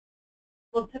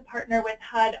able to partner with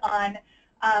HUD on.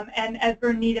 And as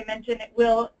Bernita mentioned, it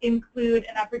will include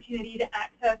an opportunity to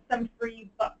access some free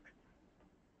books.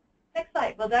 Next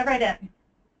slide, we'll dive right in.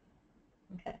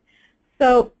 Okay.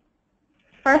 So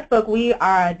First Book, we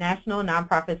are a national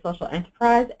nonprofit social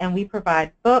enterprise, and we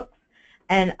provide books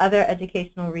and other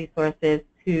educational resources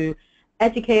to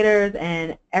educators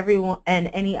and everyone and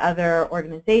any other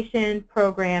organization,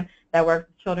 program that works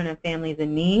with children and families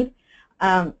in need.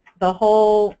 The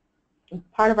whole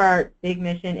part of our big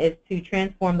mission is to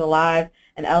transform the lives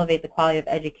and elevate the quality of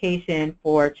education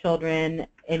for children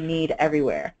in need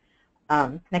everywhere.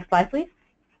 Next slide, please.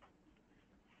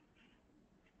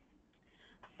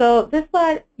 So this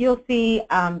slide, you'll see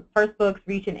First Book's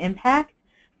reach and impact.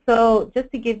 So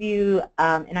just to give you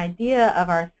an idea of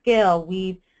our scale,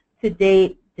 we've to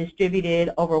date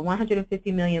distributed over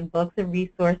 150 million books and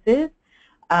resources.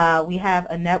 We have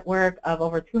a network of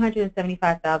over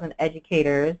 275,000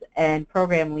 educators and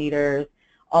program leaders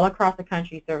all across the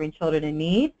country serving children in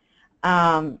need.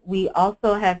 We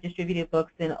also have distributed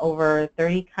books in over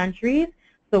 30 countries.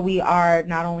 So we are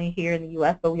not only here in the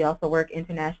U.S., but we also work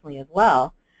internationally as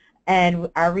well. And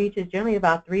our reach is generally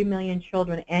about 3 million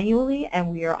children annually, and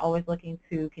we are always looking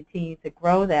to continue to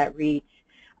grow that reach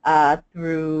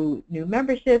through new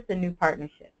memberships and new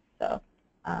partnerships. So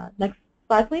next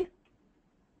slide, please.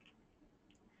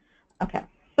 Okay,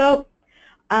 so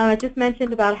I just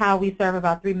mentioned about how we serve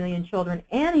about 3 million children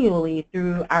annually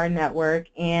through our network,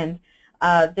 and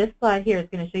this slide here is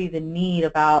going to show you the need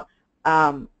about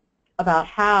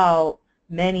how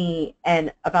many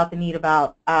and about the need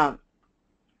about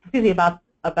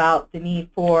about the need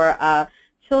for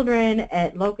children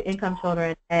and low-income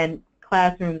children and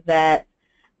classrooms that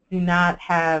do not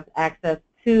have access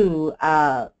to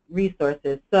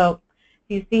resources. So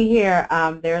you see here,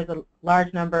 there's a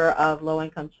large number of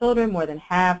low-income children. More than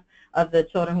half of the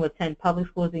children who attend public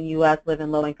schools in the U.S. live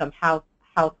in low-income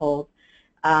households.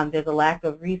 There's a lack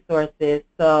of resources,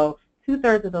 so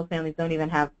 2/3 of those families don't even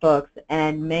have books,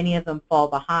 and many of them fall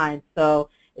behind. So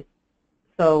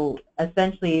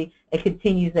essentially, it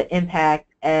continues the impact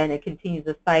and it continues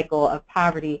the cycle of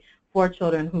poverty for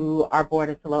children who are born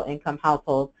into low-income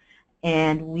households.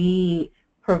 And we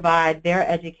provide their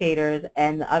educators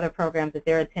and the other programs that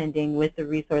they're attending with the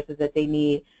resources that they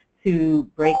need to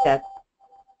break that.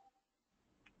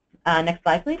 Next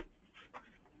slide, please.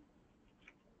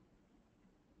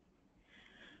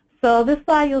 So this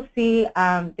slide, you'll see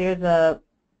there's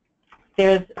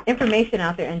information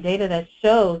out there and data that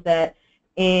shows that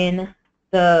in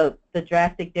the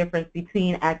drastic difference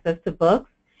between access to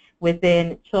books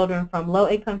within children from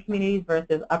low-income communities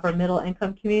versus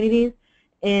upper-middle-income communities.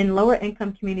 In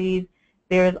lower-income communities,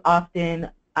 there's often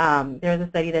there's a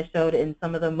study that showed in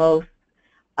some of the most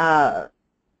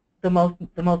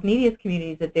neediest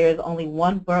communities that there's only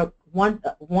one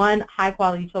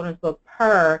high-quality children's book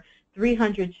per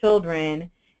 300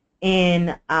 children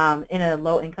in a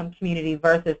low-income community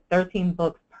versus 13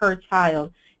 books per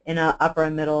child in an upper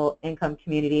and middle income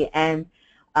community. And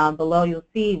below you'll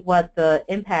see what the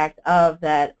impact of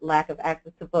that lack of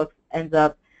access to books ends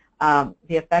up, the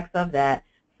effects of that.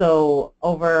 So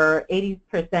over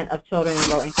 80% of children in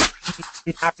low income communities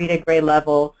do not read at grade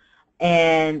level,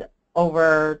 and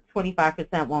over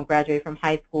 25% won't graduate from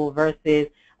high school versus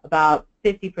about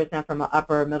 50% from an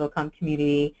upper middle income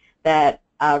community that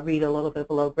read a little bit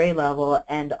below grade level,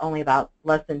 and only about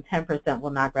less than 10% will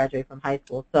not graduate from high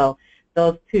school. So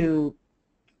those two,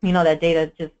 that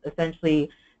data just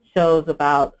essentially shows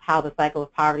about how the cycle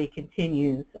of poverty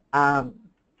continues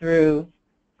through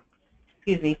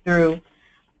the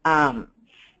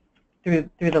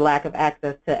lack of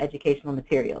access to educational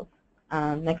materials.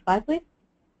 Next slide, please.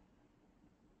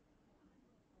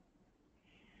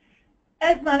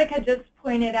 As Monica just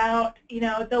pointed out,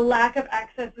 the lack of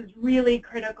access is really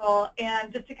critical.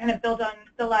 And just to kind of build on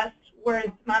the last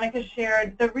words Monica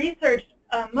shared, the research,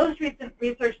 most recent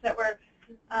research that we're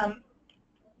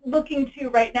looking to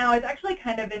right now is actually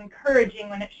kind of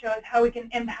encouraging when it shows how we can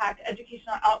impact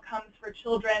educational outcomes for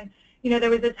children.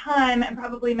 There was a time, and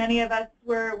probably many of us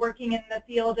were working in the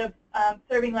field of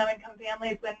serving low-income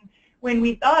families when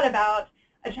we thought about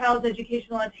a child's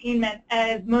educational attainment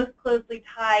as most closely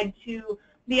tied to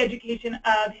the education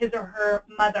of his or her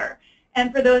mother.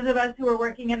 And for those of us who are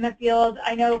working in the field,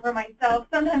 I know for myself,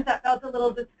 sometimes that felt a little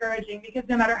discouraging, because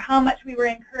no matter how much we were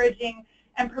encouraging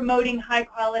and promoting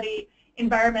high-quality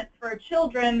environments for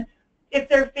children, if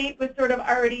their fate was sort of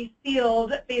already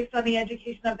sealed based on the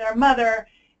education of their mother,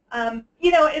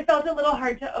 it felt a little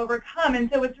hard to overcome. And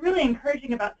so what's really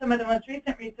encouraging about some of the most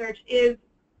recent research is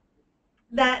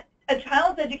that a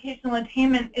child's educational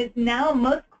attainment is now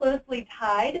most closely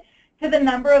tied to the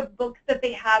number of books that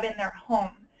they have in their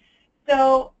home.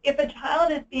 So if a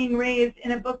child is being raised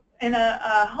in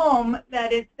a home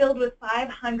that is filled with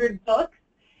 500 books,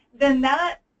 then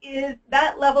that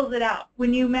levels it out.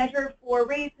 When you measure for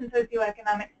race and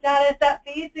socioeconomic status, that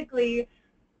basically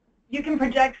you can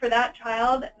project for that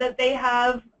child that they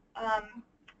have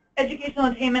educational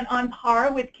attainment on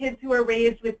par with kids who are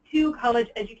raised with 2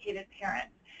 college-educated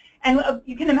parents. And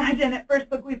you can imagine at First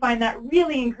Book we find that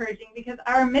really encouraging, because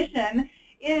our mission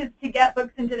is to get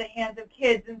books into the hands of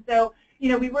kids. And so,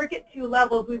 we work at 2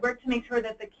 levels. We work to make sure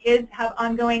that the kids have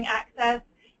ongoing access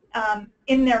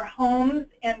in their homes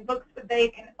and books that they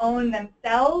can own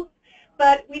themselves.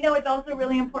 But we know it's also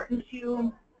really important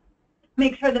to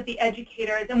make sure that the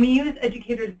educators, and we use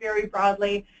educators very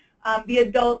broadly, the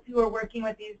adults who are working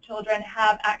with these children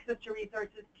have access to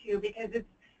resources too, because it's,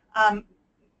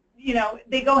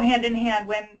 they go hand in hand.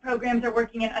 When programs are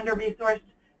working in under-resourced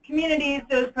communities,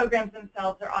 those programs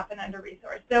themselves are often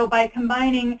under-resourced. So by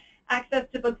combining access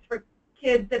to books for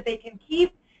kids that they can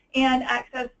keep and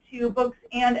access to books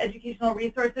and educational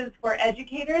resources for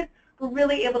educators, we're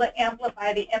really able to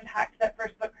amplify the impact that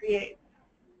First Book creates.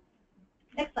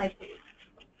 Next slide, please.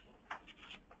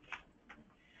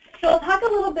 So I'll talk a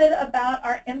little bit about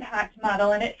our impact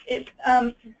model, and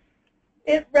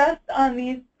it rests on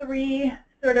these 3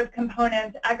 sort of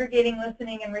components: aggregating,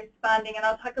 listening, and responding, and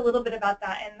I'll talk a little bit about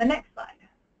that in the next slide.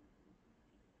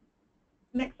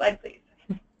 Next slide, please.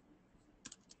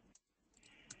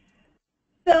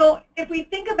 So if we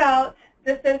think about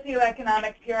the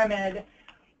socioeconomic pyramid,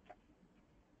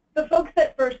 the folks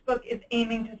that First Book is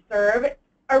aiming to serve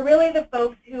are really the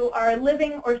folks who are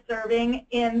living or serving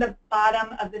in the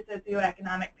bottom of the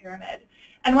socioeconomic pyramid.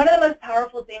 And one of the most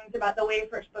powerful things about the way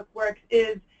First Book works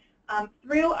is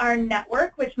through our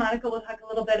network, which Monica will talk a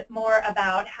little bit more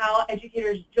about, how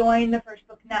educators join the First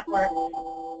Book network.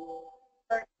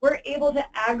 We're able to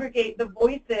aggregate the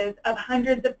voices of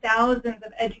hundreds of thousands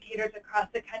of educators across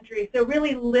the country. So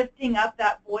really lifting up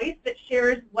that voice that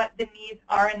shares what the needs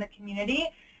are in the community,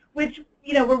 which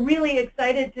we're really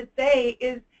excited to say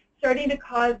is starting to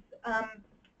cause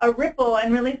a ripple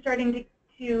and really starting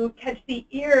to catch the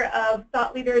ear of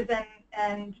thought leaders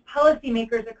and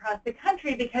policymakers across the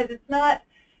country, because it's not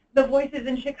the voices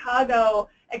in Chicago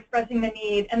expressing the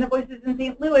need, and the voices in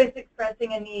St. Louis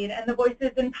expressing a need, and the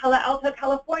voices in Palo Alto,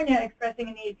 California expressing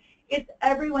a need. It's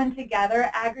everyone together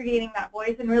aggregating that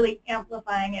voice and really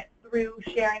amplifying it through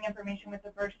sharing information with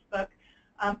the First Book,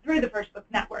 through the First Book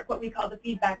network, what we call the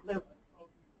feedback loop.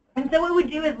 And so what we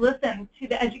do is listen to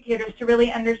the educators to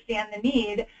really understand the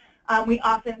need. We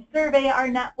often survey our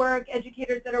network.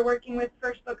 Educators that are working with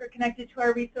First Book are connected to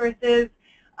our resources.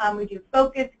 We do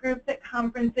focus groups at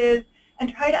conferences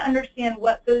and try to understand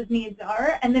what those needs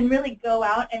are, and then really go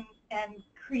out and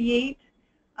create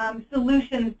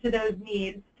solutions to those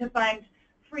needs to find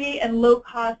free and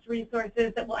low-cost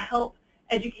resources that will help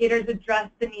educators address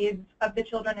the needs of the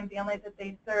children and families that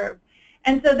they serve.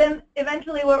 And so then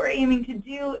eventually what we're aiming to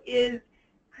do is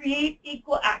create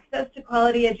equal access to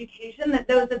quality education that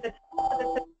those at the top of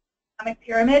the socioeconomic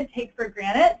pyramid take for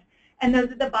granted, and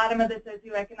those at the bottom of the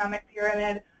socioeconomic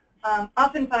pyramid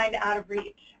often find out of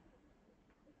reach.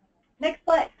 Next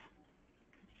slide.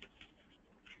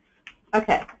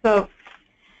 Okay, so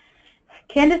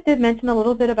Candace did mention a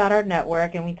little bit about our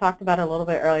network, and we talked about it a little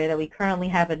bit earlier that we currently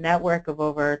have a network of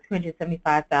over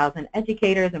 275,000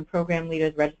 educators and program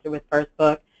leaders registered with First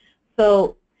Book.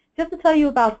 So just to tell you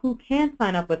about who can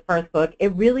sign up with First Book,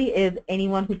 it really is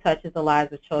anyone who touches the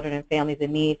lives of children and families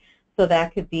in need. So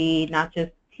that could be not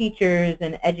just teachers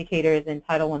and educators in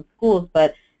Title I schools,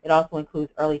 but it also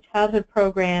includes early childhood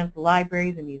programs,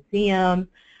 libraries and museums,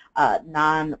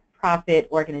 non-profit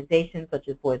organizations such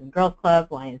as Boys and Girls Clubs,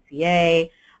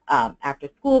 YMCA,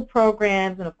 after-school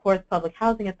programs, and of course public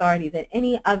housing authorities and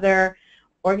any other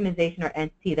organization or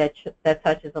entity that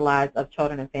touches the lives of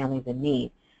children and families in need.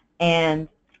 And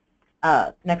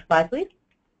next slide, please.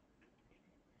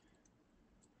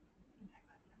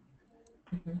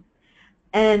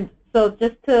 And so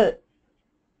just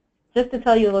to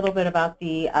tell you a little bit about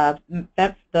the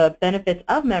benefits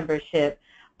of membership,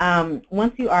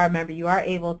 once you are a member, you are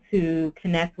able to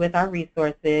connect with our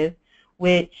resources,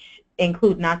 which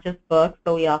include not just books,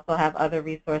 but we also have other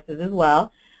resources as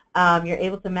well. You're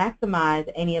able to maximize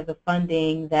any of the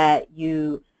funding that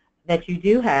you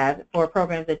do have for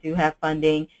programs that do have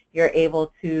funding. You're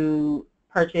able to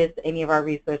purchase any of our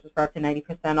resources for up to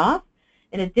 90% off.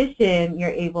 In addition, you're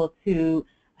able to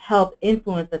help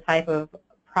influence the type of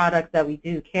products that we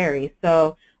do carry.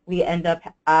 So we end up,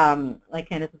 like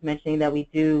Candace was mentioning, that we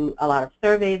do a lot of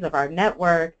surveys of our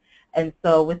network. And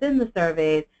so within the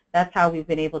surveys, that's how we've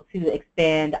been able to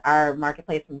expand our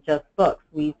marketplace from just books.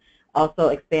 We've also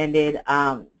expanded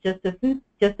just to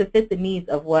fit the needs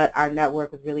of what our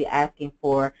network was really asking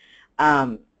for,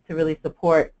 to really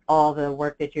support all the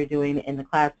work that you're doing in the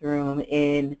classroom,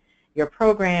 in your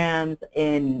programs,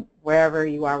 in wherever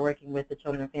you are working with the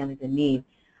children and families in need.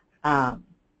 Yes,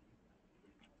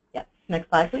 next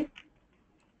slide, please.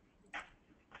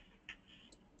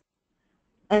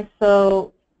 And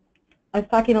so I was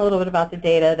talking a little bit about the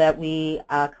data that we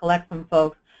collect from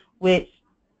folks, which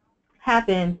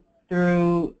happens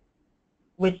through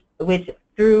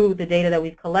through the data that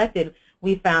we've collected,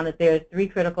 we found that there's 3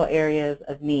 critical areas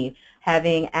of need: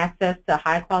 having access to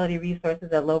high-quality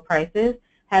resources at low prices,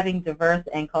 having diverse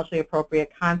and culturally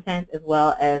appropriate content, as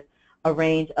well as a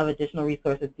range of additional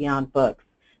resources beyond books.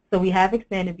 So we have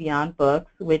expanded beyond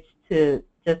books, which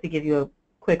just to give you a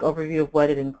quick overview of what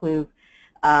it includes,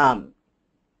 some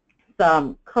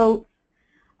coats,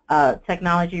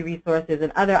 technology resources,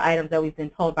 and other items that we've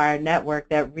been told by our network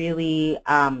that really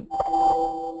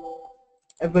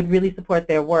would really support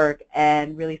their work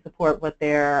and really support what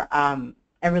their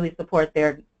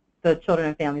the children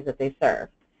and families that they serve.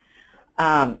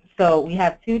 So we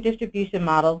have 2 distribution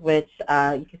models, which you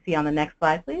can see on the next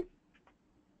slide, please.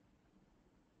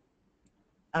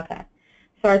 Okay.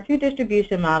 So our 2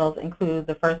 distribution models include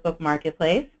the First Book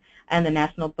Marketplace and the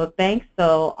National Book Bank.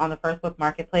 So on the First Book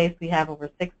Marketplace, we have over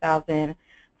 6,000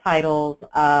 titles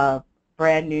of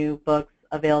brand new books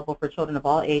available for children of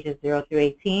all ages, 0 through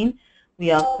 18.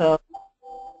 We also,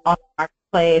 on the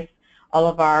marketplace, all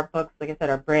of our books, like I said,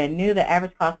 are brand new. The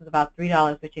average cost is about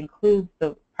 $3, which includes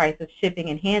the price of shipping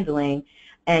and handling,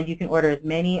 and you can order as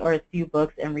many or as few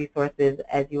books and resources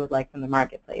as you would like from the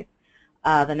marketplace.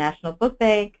 The National Book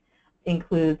Bank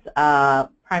includes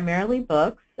primarily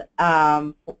books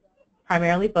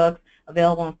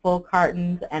available in full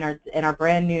cartons, and are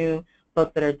brand new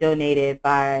books that are donated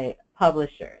by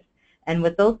publishers. And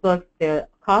with those books, the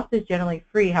cost is generally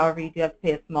free. However, you do have to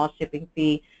pay a small shipping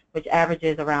fee, which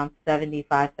averages around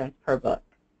 75 cents per book.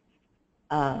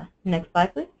 Next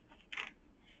slide, please.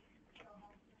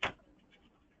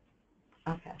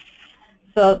 Okay.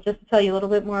 So just to tell you a little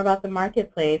bit more about the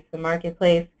marketplace,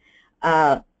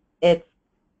 it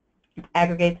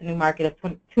aggregates a new market of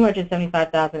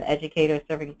 275,000 educators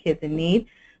serving kids in need.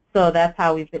 So that's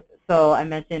how so I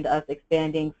mentioned us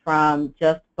expanding from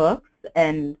just books,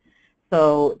 and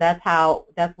so that's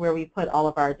where we put all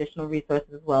of our additional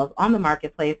resources as well as on the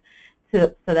marketplace,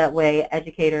 so that way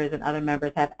educators and other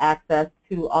members have access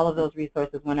to all of those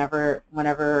resources whenever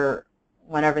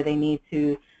they need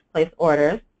to place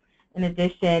orders. In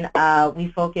addition, we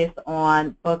focus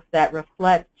on books that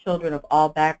reflect children of all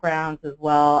backgrounds, as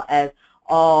well as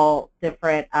all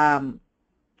different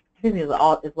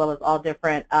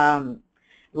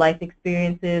life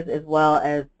experiences, as well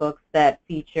as books that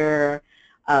feature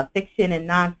fiction and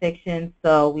nonfiction.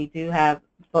 So we do have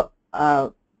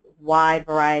a wide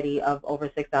variety of over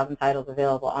 6,000 titles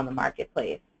available on the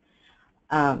marketplace.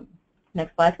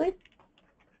 Next slide, please.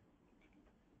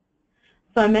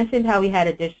 So I mentioned how we had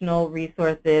additional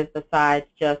resources besides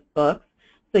just books.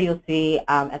 So you'll see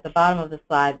at the bottom of the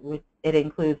slide, it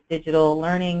includes digital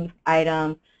learning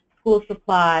items, school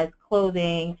supplies,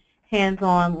 clothing,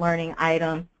 hands-on learning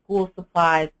items, school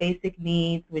supplies, basic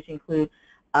needs, which include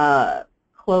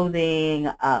clothing,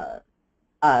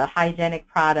 hygienic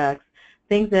products,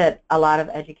 things that a lot of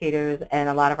educators and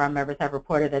a lot of our members have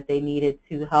reported that they needed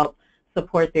to help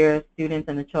support their students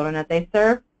and the children that they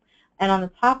serve. And on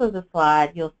the top of the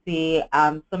slide, you'll see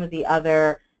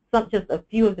just a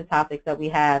few of the topics that we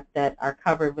have that are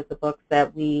covered with the books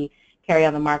that we carry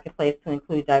on the marketplace, to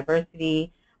include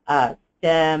diversity,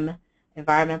 STEM,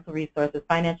 environmental resources,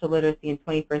 financial literacy, and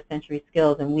 21st century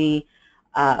skills. And we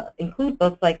include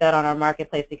books like that on our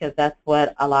marketplace because that's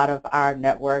what a lot of our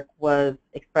network was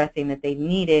expressing that they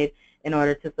needed in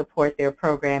order to support their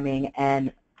programming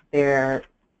and their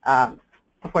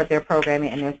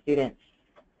students.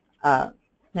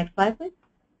 Next slide, please.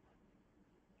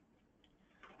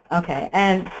 Okay,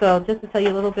 and so just to tell you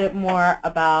a little bit more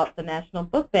about the National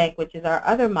Book Bank, which is our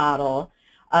other model,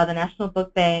 the National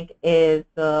Book Bank is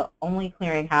the only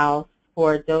clearinghouse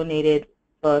for donated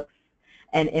books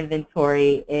and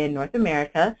inventory in North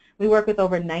America. We work with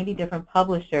over 90 different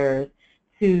publishers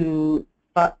to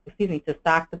stock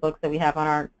the books that we have on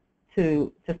our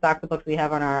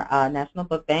National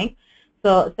Book Bank.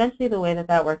 So essentially the way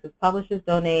that works is publishers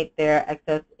donate their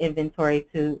excess inventory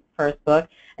to First Book,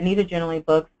 and these are generally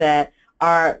books that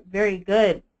are very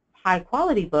good,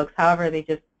 high-quality books. However, they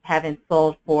just haven't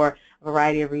sold for a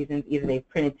variety of reasons. Either they've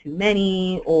printed too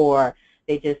many or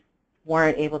they just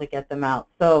weren't able to get them out.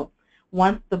 So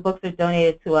Once the books are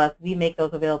donated to us, we make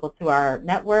those available to our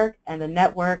network, and the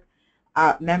network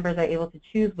members are able to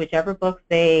choose whichever books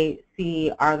they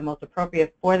see are the most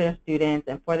appropriate for their students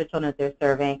and for the children that they're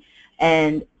serving.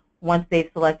 And once they've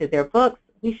selected their books,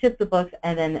 we ship the books,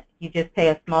 and then you just pay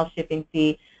a small shipping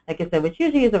fee, like I said, which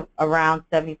usually is around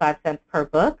 75 cents per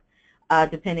book,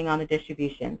 depending on the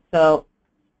distribution. So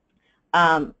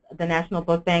the National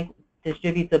Book Bank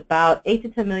distributes about 8 to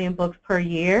 10 million books per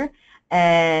year,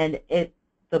 and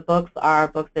the books are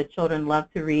books that children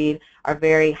love to read, are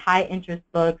very high interest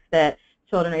books that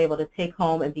children are able to take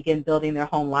home and begin building their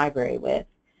home library with.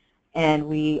 And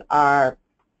we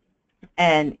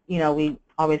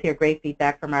always hear great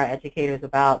feedback from our educators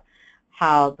about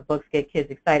how the books get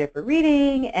kids excited for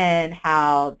reading and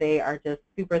how they are just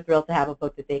super thrilled to have a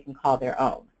book that they can call their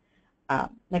own.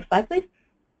 Next slide, please.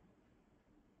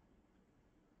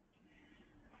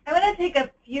 I want to take a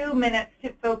few minutes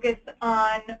to focus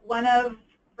on one of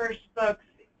First Book's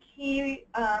key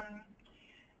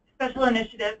special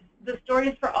initiatives, the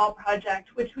Stories for All project,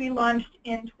 which we launched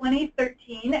in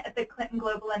 2013 at the Clinton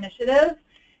Global Initiative.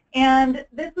 And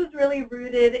this was really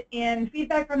rooted in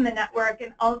feedback from the network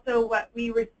and also what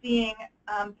we were seeing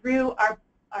through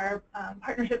our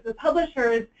partnerships with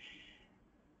publishers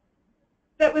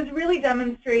that was really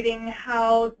demonstrating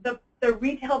how the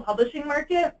retail publishing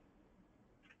market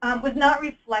was not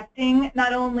reflecting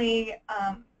not only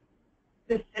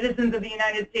the citizens of the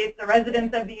United States, the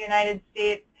residents of the United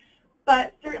States,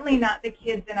 but certainly not the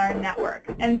kids in our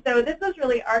network. And so this was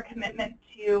really our commitment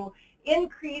to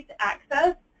increase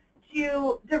access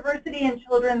to diversity in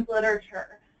children's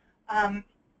literature.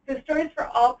 The Stories for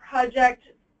All project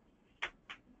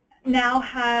now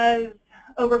has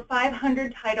over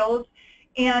 500 titles,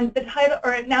 and the title,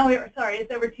 or now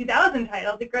it's over 2,000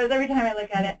 titles. It grows every time I look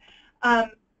at it.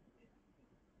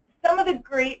 Some of the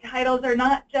great titles are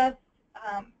not just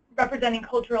representing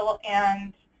cultural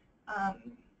and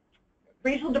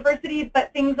racial diversity,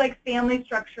 but things like family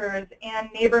structures and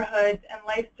neighborhoods and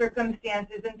life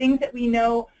circumstances and things that we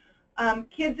know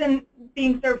kids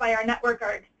being served by our network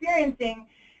are experiencing.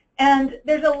 And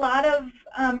there's a lot of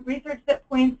research that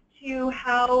points to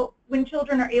how when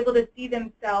children are able to see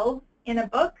themselves in a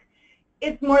book,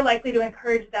 it's more likely to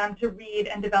encourage them to read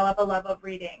and develop a love of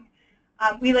reading.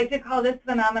 We like to call this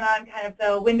phenomenon kind of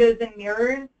the windows and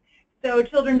mirrors. So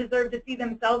children deserve to see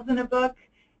themselves in a book,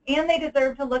 and they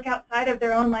deserve to look outside of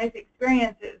their own life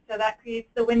experiences. So that creates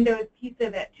the windows piece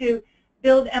of it, to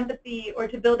build empathy or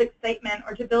to build excitement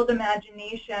or to build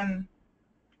imagination.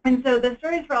 And so the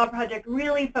Stories for All project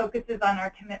really focuses on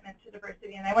our commitment to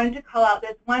diversity. And I wanted to call out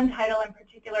this one title in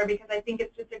particular because I think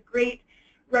it's just a great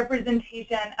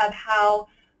representation of how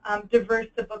diverse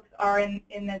the books are in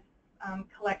this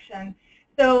collection.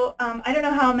 So I don't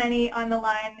know how many on the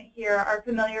line here are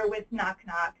familiar with Knock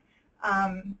Knock,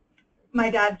 My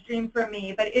Dad's Dream for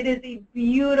Me, but it is a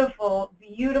beautiful,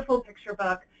 beautiful picture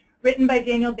book written by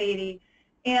Daniel Beatty.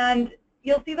 And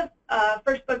you'll see the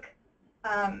First Book,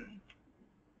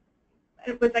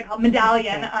 what's that called,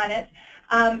 medallion on it,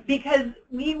 because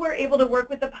we were able to work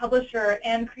with the publisher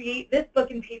and create this book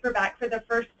in paperback for the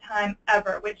first time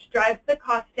ever, which drives the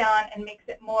cost down and makes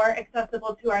it more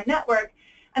accessible to our network.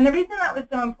 And the reason that was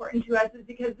so important to us is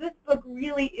because this book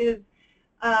really is,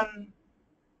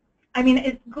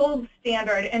 it's gold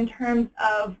standard in terms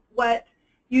of what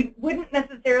you wouldn't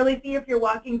necessarily see if you're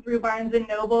walking through Barnes &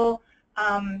 Noble,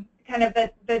 kind of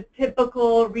the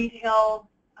typical retail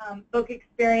book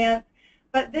experience.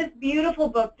 But this beautiful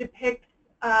book depicts,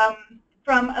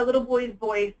 from a little boy's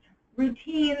voice,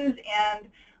 routines and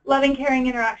loving, caring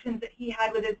interactions that he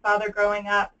had with his father growing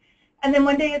up. And then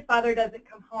one day his father doesn't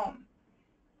come home.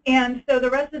 And so the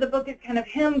rest of the book is kind of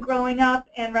him growing up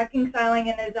and reconciling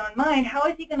in his own mind, how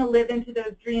is he going to live into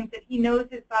those dreams that he knows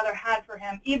his father had for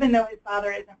him, even though his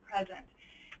father isn't present.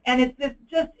 And it's this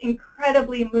just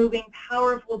incredibly moving,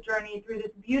 powerful journey through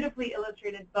this beautifully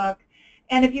illustrated book.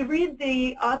 And if you read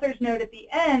the author's note at the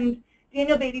end,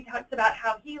 Daniel Beatty talks about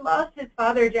how he lost his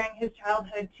father during his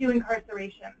childhood to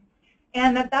incarceration,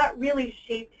 and that really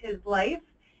shaped his life.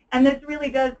 And this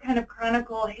really does kind of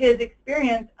chronicle his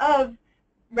experience of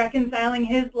reconciling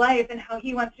his life and how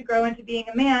he wants to grow into being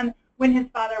a man when his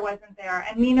father wasn't there.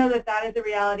 And we know that that is a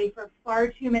reality for far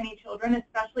too many children,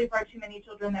 especially far too many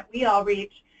children that we all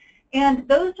reach. And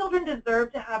those children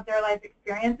deserve to have their life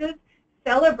experiences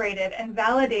celebrated and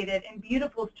validated in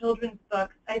beautiful children's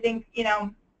books. I think,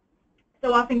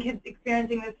 so often kids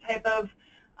experiencing this type of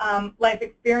life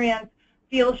experience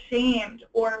feel shamed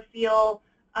or feel,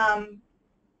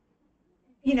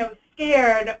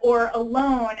 scared or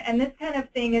alone, and this kind of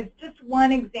thing is just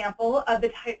one example of the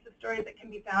types of stories that can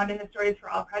be found in the Stories for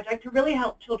All project to really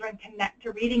help children connect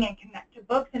to reading and connect to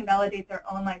books and validate their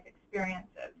own life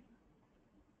experiences.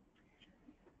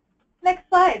 Next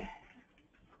slide.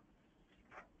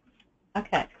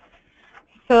 Okay.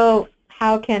 So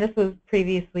how Candace was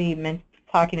previously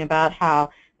talking about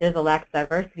how there's a lack of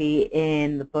diversity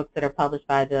in the books that are published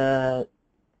by the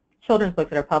children's books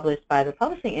that are published by the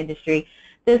publishing industry.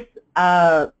 This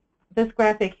this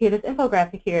graphic here, this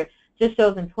infographic here, just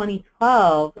shows in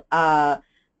 2012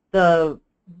 the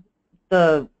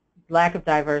lack of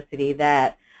diversity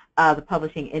that the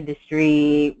publishing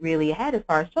industry really had as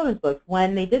far as children's books.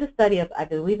 When they did a study of, I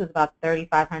believe it was about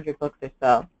 3,500 books or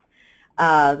so,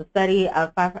 the study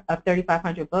of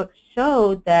 3,500 books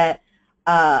showed that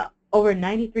over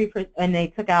 93%, and they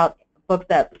took out books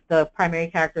that the primary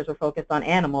characters were focused on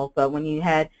animals, but when you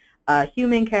had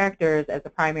human characters as the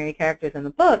primary characters in the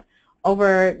book,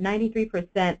 over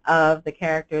 93% of the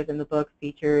characters in the book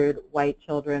featured white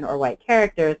children or white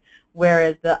characters,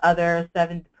 whereas the other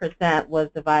 7% was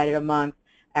divided amongst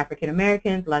African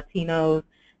Americans, Latinos,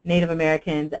 Native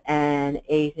Americans, and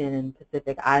Asian and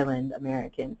Pacific Island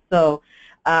Americans. So,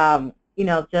 you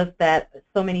know, just that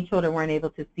so many children weren't able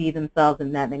to see themselves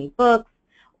in that many books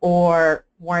or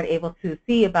weren't able to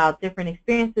see about different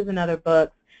experiences in other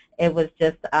books. It was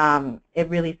just, it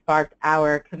really sparked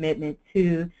our commitment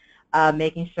to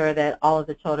making sure that all of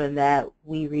the children that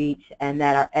we reach and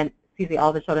that are, and excuse me,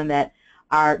 all the children that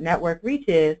our network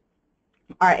reaches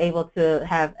are able to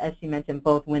have, as she mentioned,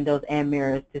 both windows and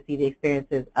mirrors to see the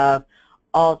experiences of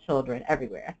all children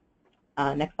everywhere.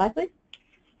 Next slide, please.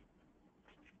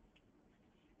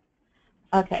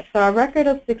 Okay, so our record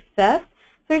of success.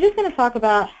 So we're just going to talk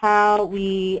about how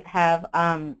we have,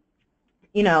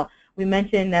 you know, we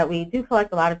mentioned that we do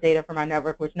collect a lot of data from our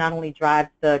network, which not only drives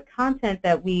the content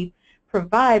that we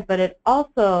provide, but it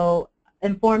also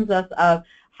informs us of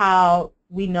how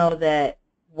we know that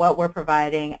what we're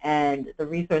providing and the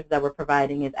resources that we're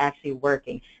providing is actually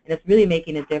working. And it's really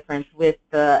making a difference with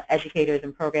the educators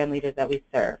and program leaders that we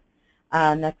serve.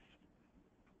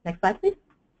 Next slide, please.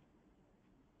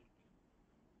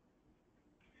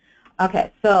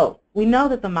 Okay, so we know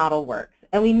that the model works.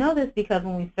 And we know this because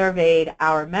when we surveyed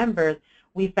our members,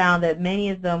 we found that many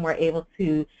of them were able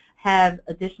to have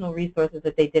additional resources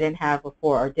that they didn't have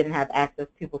before or didn't have access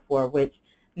to before, which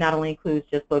not only includes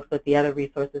just books, but the other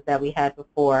resources that we had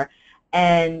before.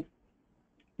 And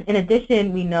in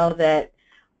addition, we know that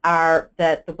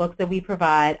the books that we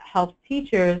provide help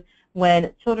teachers.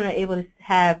 When children are able to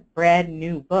have brand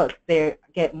new books, they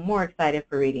get more excited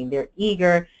for reading. They're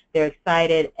eager, they're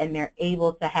excited, and they're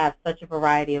able to have such a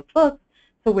variety of books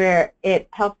to where it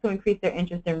helps to increase their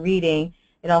interest in reading.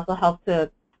 It also helps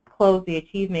to close the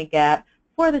achievement gap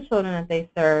for the children that they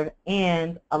serve,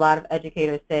 and a lot of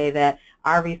educators say that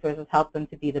our resources help them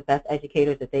to be the best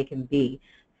educators that they can be.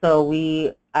 So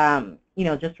we, you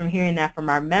know, just from hearing that from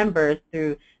our members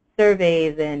through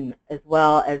surveys and as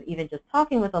well as even just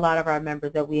talking with a lot of our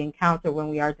members that we encounter when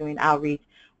we are doing outreach,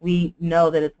 we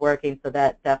know that it's working, so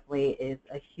that definitely is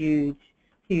a huge,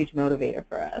 huge motivator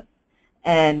for us.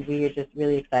 And we are just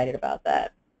really excited about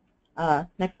that.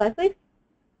 Next slide, please.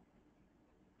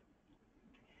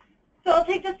 So I'll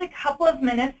take just a couple of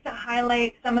minutes to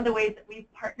highlight some of the ways that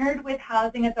we've partnered with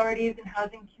housing authorities and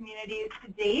housing communities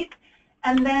to date,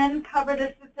 and then cover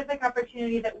the specific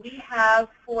opportunity that we have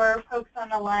for folks on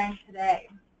the line today.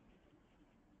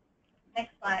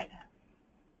 Next slide.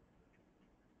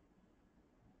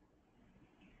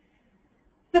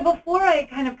 So before I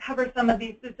kind of cover some of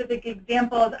these specific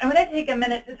examples, I want to take a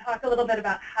minute to talk a little bit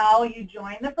about how you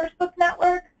join the First Book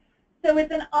Network. So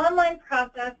it's an online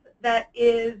process that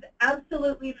is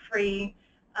absolutely free.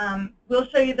 We'll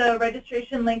show you the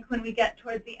registration link when we get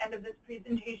towards the end of this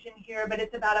presentation here, but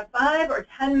it's about a 5 or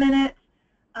 10 minute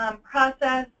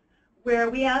process where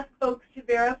we ask folks to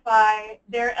verify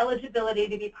their eligibility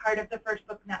to be part of the First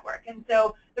Book Network. And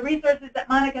so the resources that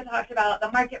Monica talked about,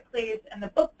 the marketplace and the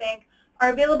book bank, are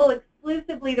available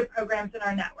exclusively to programs in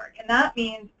our network. And that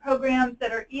means programs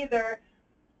that are either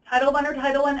Title I or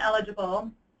Title I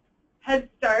eligible, Head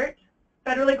Start,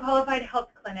 federally qualified health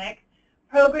clinic,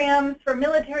 programs for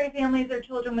military families or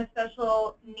children with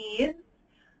special needs,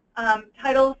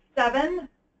 Title VII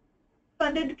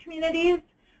funded communities,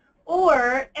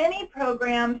 or any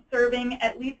program serving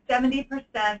at least 70%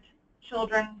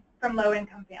 children from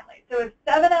low-income families. So if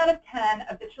 7 out of 10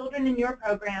 of the children in your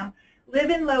program live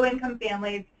in low-income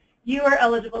families, you are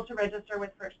eligible to register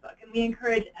with First Book. And we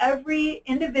encourage every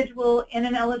individual in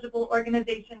an eligible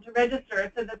organization to register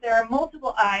so that there are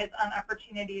multiple eyes on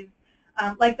opportunities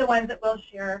like the ones that we'll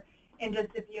share in just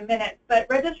a few minutes. But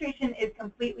registration is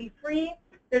completely free.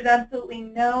 There's absolutely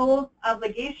no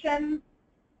obligation.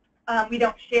 We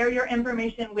don't share your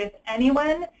information with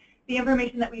anyone. The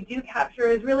information that we do capture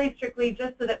is really strictly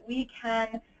just so that we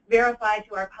can verify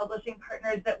to our publishing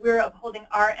partners that we're upholding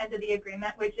our end of the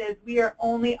agreement, which is we are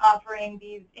only offering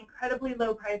these incredibly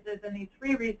low prices and these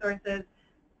free resources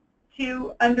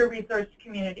to under-resourced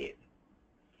communities.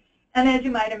 And as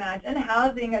you might imagine,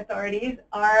 housing authorities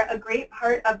are a great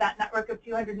part of that network of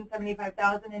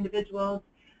 275,000 individuals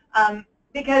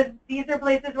because these are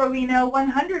places where we know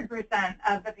 100%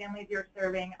 of the families you're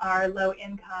serving are low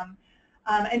income.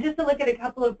 And just to look at a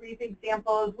couple of brief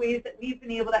examples, ways that we've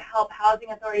been able to help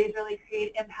housing authorities really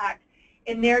create impact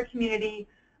in their community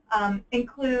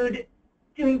include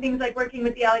doing things like working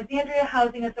with the Alexandria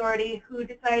Housing Authority, who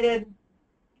decided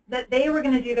that they were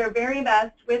going to do their very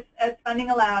best, with as funding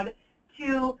allowed,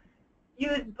 to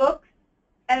use books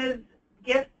as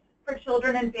gifts for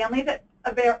children and families at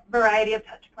a variety of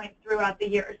touch points throughout the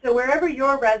year. So wherever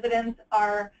your residents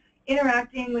are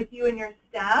interacting with you and your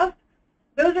staff,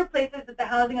 those are places that the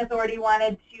Housing Authority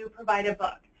wanted to provide a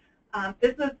book.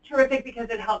 This was terrific because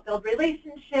it helped build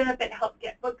relationship, it helped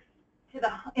get books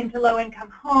into low-income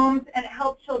homes, and it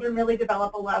helped children really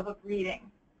develop a love of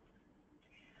reading.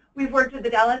 We've worked with the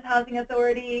Dallas Housing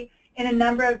Authority in a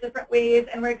number of different ways,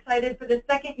 and we're excited for the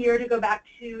second year to go back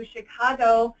to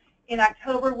Chicago. In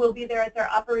October, we'll be there at their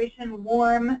Operation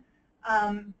Warm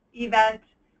event,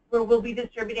 where we'll be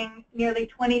distributing nearly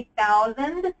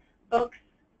 20,000 books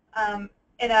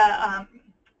in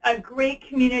a great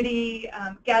community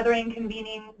gathering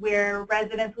convening where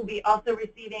residents will be also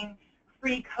receiving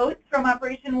free coats from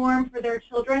Operation Warm for their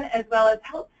children, as well as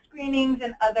health screenings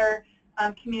and other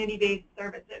community-based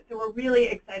services. So we're really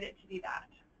excited to do that.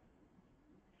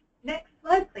 Next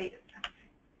slide, please.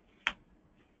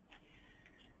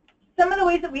 Some of the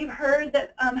ways that we've heard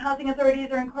that housing authorities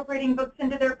are incorporating books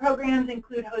into their programs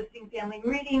include hosting family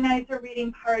reading nights or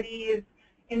reading parties,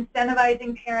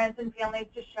 incentivizing parents and families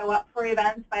to show up for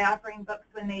events by offering books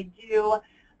when they do.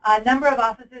 A number of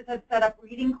offices have set up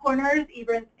reading corners,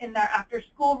 either in their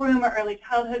after-school room or early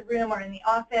childhood room or in the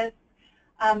office.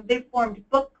 They've formed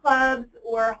book clubs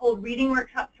or hold reading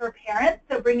workshops for parents,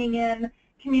 so bringing in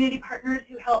community partners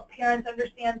who help parents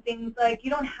understand things like you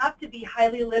don't have to be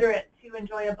highly literate to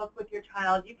enjoy a book with your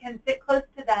child. You can sit close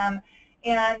to them,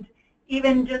 and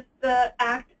even just the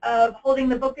act of holding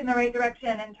the book in the right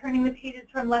direction and turning the pages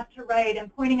from left to right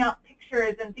and pointing out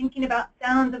pictures and thinking about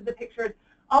sounds of the pictures,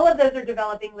 all of those are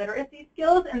developing literacy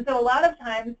skills. And so a lot of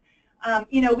times,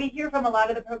 we hear from a lot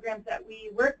of the programs that we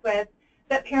work with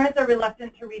that parents are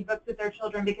reluctant to read books with their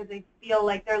children because they feel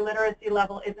like their literacy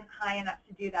level isn't high enough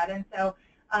to do that. And so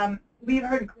we've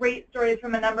heard great stories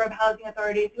from a number of housing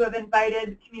authorities who have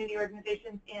invited community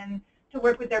organizations in to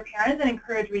work with their parents and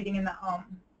encourage reading in the home.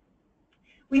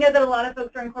 We know that a lot of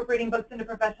folks are incorporating books into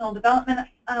professional development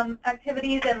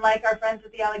activities, and like our friends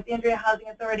at the Alexandria Housing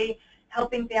Authority,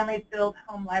 helping families build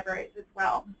home libraries as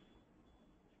well.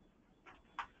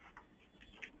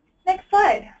 Next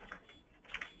slide.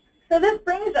 So this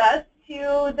brings us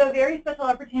to the very special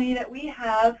opportunity that we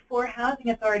have for housing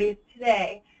authorities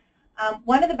today.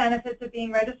 One of the benefits of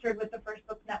being registered with the First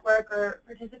Book Network or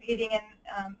participating in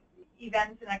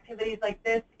events and activities like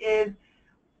this is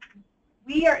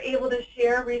we are able to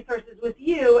share resources with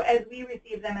you as we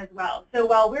receive them as well. So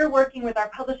while we're working with our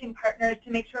publishing partners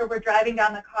to make sure we're driving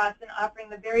down the cost and offering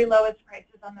the very lowest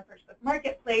prices on the First Book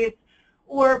Marketplace,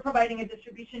 or providing a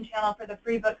distribution channel for the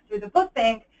free books through the book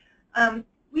bank,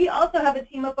 we also have a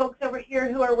team of folks over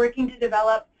here who are working to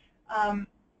develop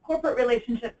corporate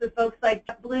relationships with folks like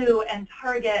Blue and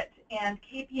Target and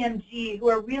KPMG, who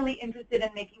are really interested in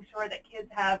making sure that kids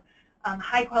have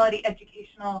high-quality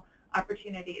educational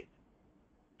opportunities.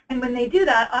 And when they do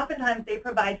that, oftentimes they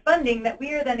provide funding that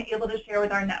we are then able to share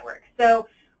with our network. So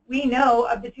we know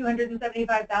of the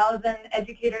 275,000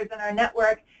 educators in our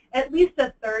network, at least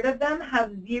a third of them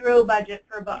have zero budget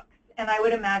for books. And I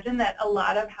would imagine that a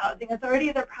lot of housing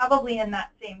authorities are probably in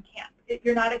that same camp.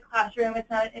 You're not a classroom, it's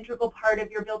not an integral part of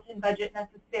your built-in budget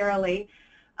necessarily.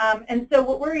 And so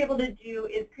what we're able to do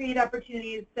is create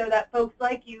opportunities so that folks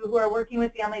like you who are working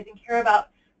with families and care about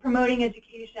promoting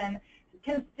education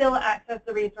can still access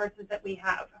the resources that we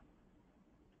have.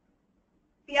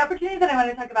 The opportunity that I want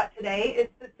to talk about today is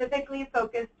specifically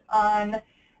focused on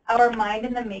our Mind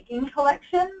in the Making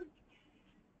collection.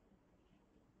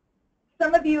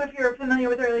 Some of you, if you're familiar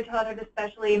with early childhood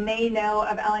especially, may know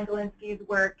of Ellen Galinsky's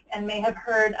work and may have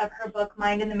heard of her book,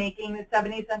 Mind in the Making, the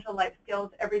 7 Essential Life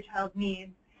Skills Every Child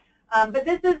Needs. But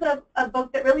this is a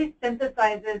book that really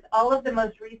synthesizes all of the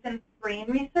most recent brain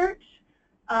research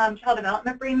child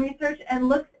development brain research and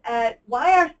looks at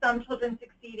why are some children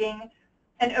succeeding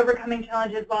and overcoming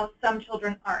challenges while some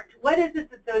children aren't. What is it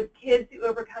that those kids who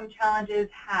overcome challenges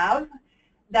have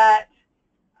that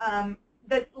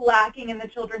that's lacking in the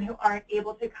children who aren't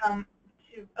able to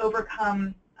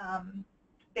overcome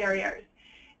barriers?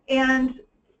 And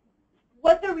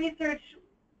what the research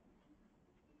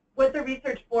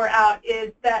bore out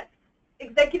is that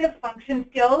executive function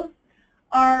skills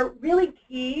are really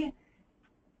key,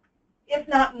 if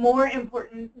not more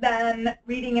important than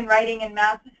reading and writing and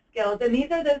math skills. And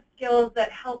these are those skills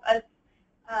that help us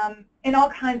in all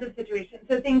kinds of situations.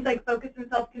 So things like focus and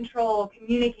self-control,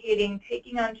 communicating,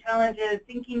 taking on challenges,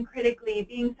 thinking critically,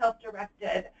 being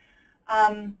self-directed.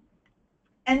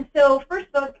 And so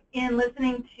first book, in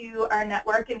listening to our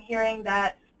network and hearing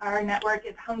that our network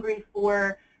is hungry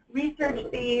for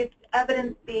research-based,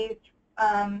 evidence-based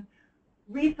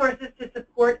resources to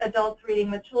support adults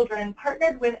reading with children,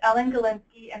 partnered with Ellen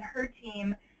Galinsky and her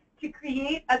team to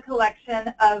create a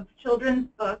collection of children's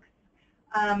books,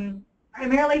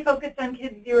 primarily focused on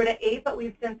kids 0 to 8, but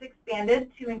we've since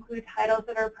expanded to include titles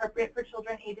that are appropriate for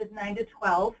children ages 9 to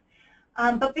 12.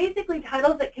 But basically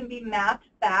titles that can be mapped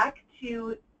back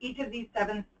to each of these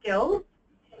 7 skills.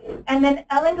 And then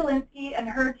Ellen Galinsky and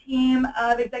her team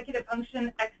of executive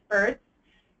function experts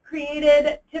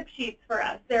created tip sheets for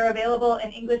us. They're available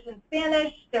in English and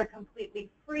Spanish. They're completely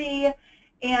free.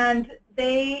 And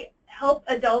they help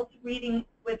adults reading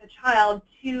with a child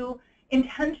to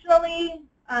intentionally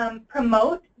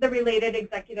promote the related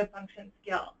executive function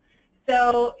skill.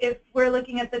 So if we're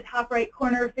looking at the top right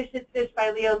corner, Fish is Fish by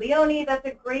Leo Leone, that's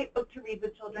a great book to read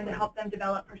with children to help them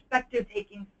develop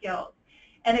perspective-taking skills.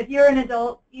 And if you're an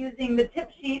adult using the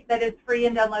tip sheet that is free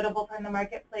and downloadable from the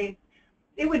marketplace,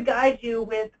 it would guide you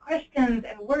with questions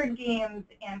and word games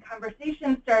and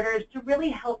conversation starters to really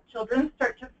help children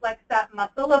start to flex that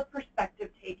muscle of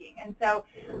perspective-taking. And so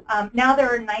now there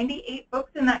are 98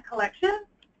 books in that collection,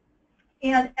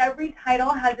 and every title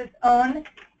has its own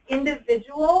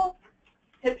individual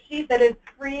tip sheet that is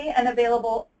free and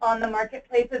available on the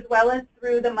marketplace as well as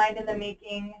through the Mind in the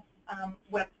Making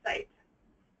website.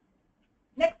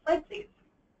 Next slide, please.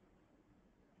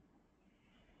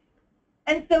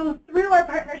 And so through our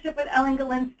partnership with Ellen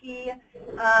Galinsky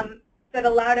that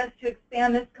allowed us to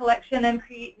expand this collection and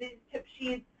create these tip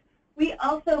sheets, we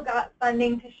also got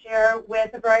funding to share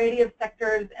with a variety of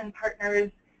sectors and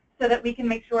partners so that we can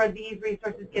make sure these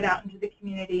resources get out into the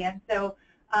community. And so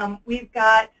we've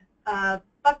got a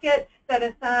bucket set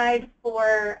aside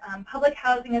for public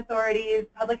housing authorities,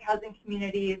 public housing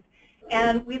communities,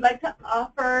 and we'd like to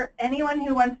offer anyone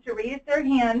who wants to raise their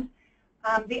hand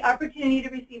the opportunity to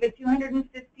receive a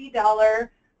 $250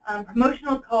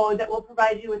 promotional code that will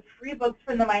provide you with free books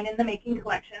from the Mind in the Making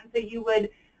collection. So you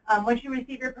would, once you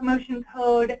receive your promotion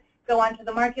code, go onto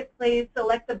the marketplace,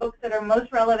 select the books that are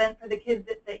most relevant for the kids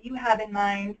that you have in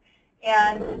mind,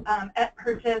 and at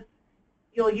purchase,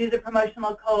 you'll use a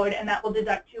promotional code, and that will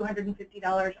deduct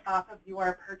 $250 off of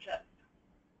your purchase.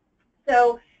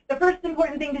 So the first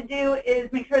important thing to do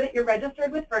is make sure that you're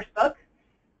registered with FirstBook.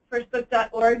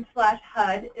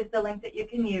 Firstbook.org/HUD is the link that you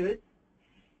can use.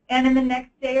 And in the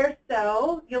next day or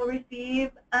so, you'll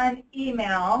receive an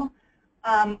email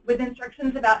with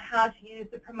instructions about how to use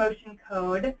the promotion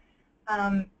code.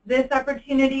 This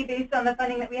opportunity, based on the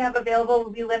funding that we have available,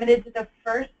 will be limited to the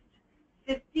first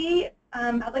 50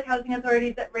 public housing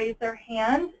authorities that raise their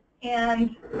hand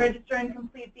and register and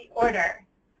complete the order.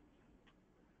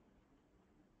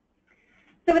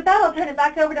 So with that, I'll turn it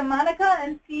back over to Monica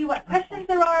and see what questions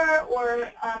there are, or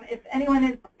if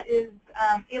anyone is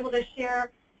able to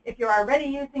share if you're already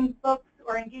using books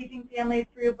or engaging families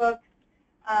through books,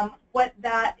 what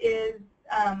that's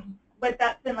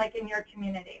been like in your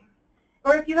community.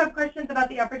 Or if you have questions about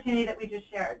the opportunity that we just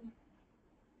shared.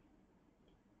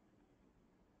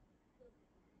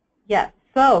 Yes.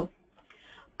 So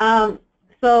as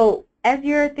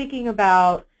you're thinking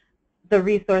about the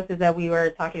resources that we were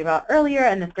talking about earlier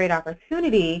and this great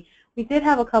opportunity, we did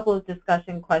have a couple of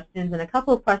discussion questions and a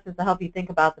couple of questions to help you think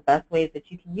about the best ways that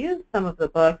you can use some of the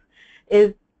books.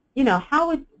 Is, you know,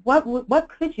 what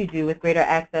could you do with greater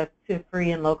access to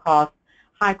free and low-cost,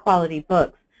 high-quality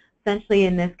books? Essentially,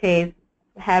 in this case,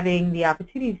 having the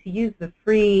opportunity to use the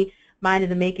free Mind in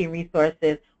the Making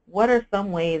resources, what are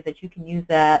some ways that you can use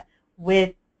that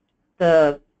with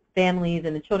the families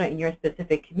and the children in your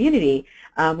specific community?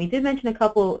 We did mention a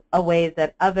couple of ways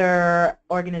that other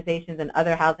organizations and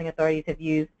other housing authorities have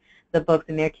used the books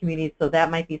in their communities, so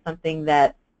that might be something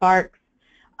that sparks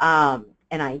an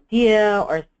idea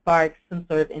or sparked some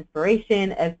sort of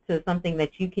inspiration as to something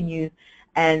that you can use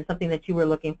and something that you were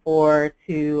looking for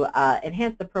to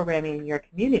enhance the programming in your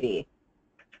community.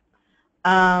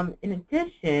 In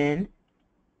addition,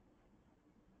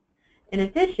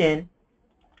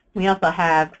 we also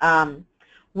have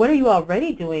what are you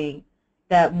already doing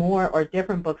that more or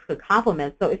different books could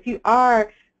complement? So if you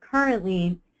are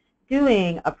currently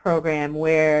doing a program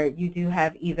where you do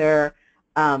have either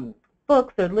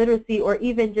books or literacy, or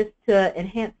even just to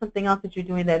enhance something else that you're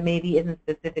doing that maybe isn't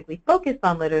specifically focused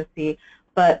on literacy,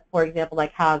 but for example,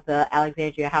 like how the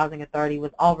Alexandria Housing Authority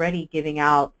was already giving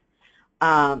out,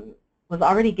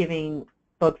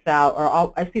 books out,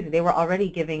 or excuse me, they were already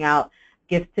giving out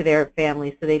gifts to their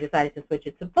families, so they decided to switch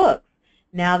it to books.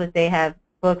 Now that they have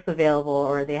books available,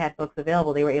 or they had books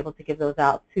available, they were able to give those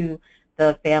out to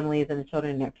the families and the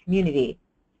children in their community.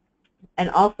 And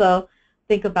also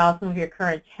think about some of your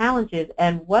current challenges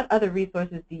and what other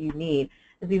resources do you need.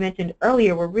 As we mentioned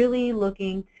earlier, we're really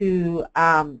looking to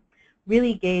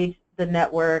really gauge the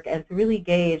network and to really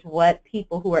gauge what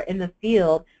people who are in the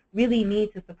field really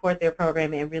need to support their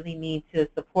program and really need to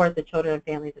support the children and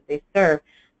families that they serve.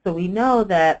 So we know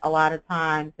that a lot of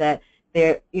times that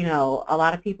there, a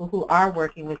lot of people who are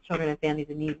working with children and families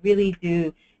in need really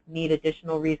do need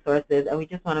additional resources, and we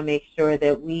just want to make sure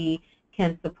that we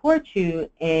can support you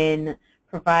in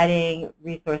providing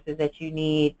resources that you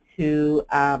need to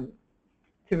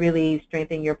really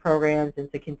strengthen your programs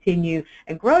and to continue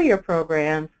and grow your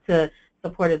programs to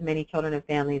support as many children and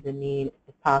families in need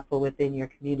as possible within your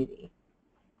community.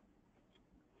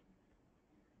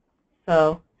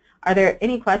 So are there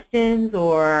any questions,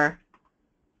 or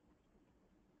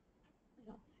I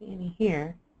don't see any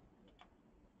here.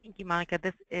 Thank you, Monica.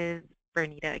 This is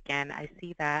Bernita again. I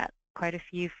see that quite a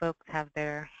few folks have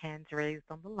their hands raised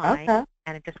on the line. Okay.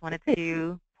 And I just wanted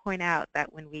to point out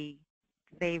that when we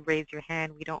say raise your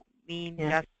hand, we don't mean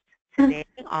just today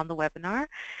on the webinar.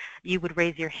 You would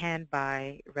raise your hand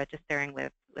by registering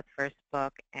with First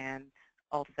Book, and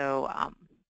also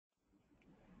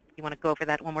you want to go over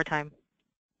that one more time,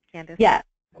 Candace? Yeah.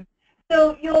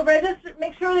 So you'll register,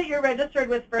 make sure that you're registered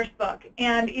with First Book,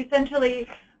 and essentially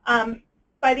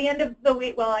by the end of the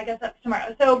week, well, I guess that's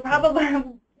tomorrow, so probably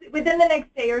within the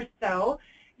next day or so,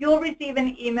 you'll receive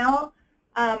an email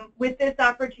with this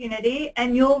opportunity,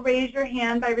 and you'll raise your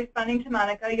hand by responding to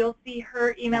Monica. You'll see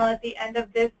her email at the end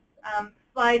of this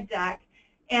slide deck,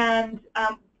 and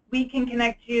we can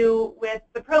connect you with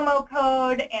the promo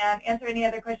code and answer any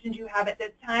other questions you have at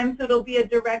this time. So it'll be a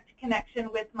direct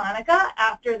connection with Monica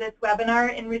after this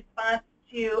webinar in response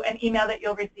to an email that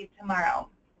you'll receive tomorrow.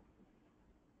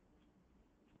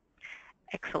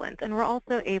 Excellent. And we're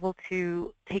also able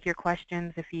to take your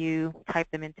questions if you type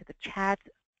them into the chat,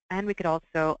 and we could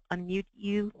also unmute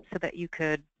you so that you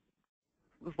could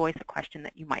voice a question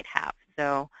that you might have.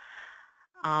 So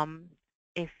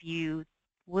if you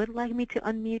would like me to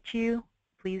unmute you,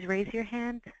 please raise your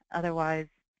hand. Otherwise,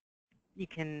 you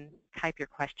can type your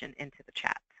question into the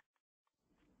chat.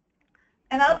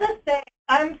 And I'll just say,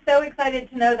 I'm so excited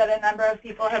to know that a number of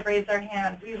people have raised their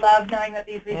hands. We love knowing that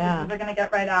these resources are going to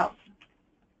get right out.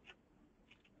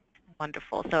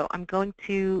 Wonderful. So I'm going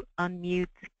to unmute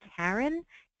Karen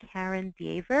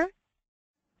Diever.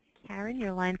 Karen,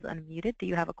 your line's unmuted. Do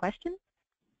you have a question?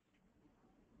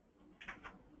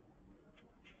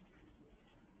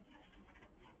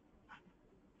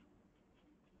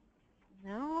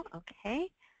 No? Okay.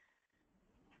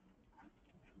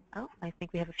 Oh, I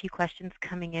think we have a few questions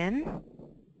coming in. Some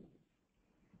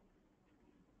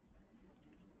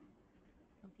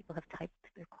people have typed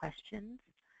their questions.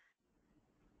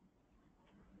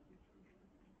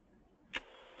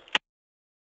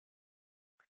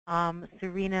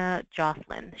 Serena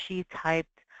Jocelyn, she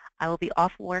typed, I will be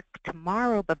off work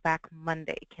tomorrow but back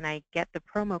Monday. Can I get the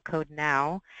promo code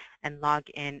now and log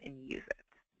in and use it?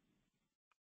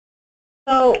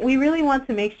 So we really want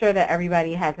to make sure that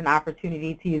everybody has an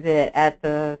opportunity to use it at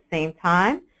the same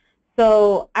time.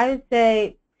 So I would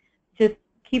say just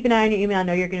keep an eye on your email. I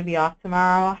know you're going to be off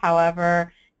tomorrow.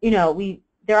 However,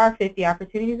 there are 50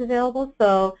 opportunities available.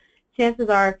 So chances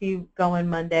are if you go in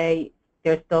Monday,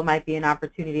 there still might be an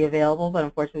opportunity available, but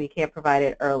unfortunately we can't provide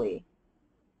it early.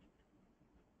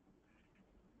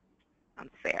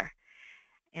 Sounds fair.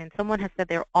 And someone has said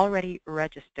they're already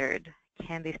registered.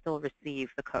 Can they still receive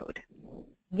the code?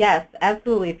 Yes,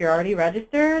 absolutely. If you're already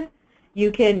registered,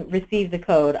 you can receive the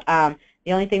code. The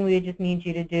only thing we would just need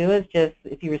you to do is just,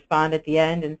 if you respond at the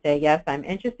end and say, yes, I'm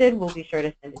interested, we'll be sure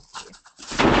to send it to you.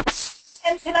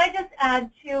 And can I just add,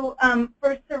 too,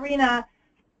 for Serena,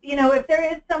 if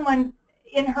there is someone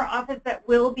in her office that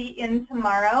will be in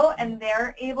tomorrow and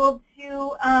they're able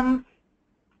to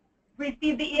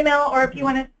receive the email, or if you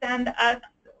want to send us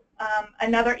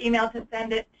another email to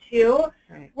send it to,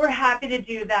 we're happy to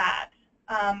do that,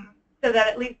 so that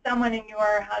at least someone in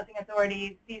your housing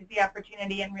authority sees the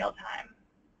opportunity in real time.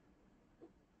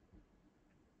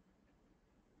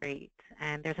 Great.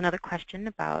 And there's another question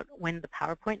about when the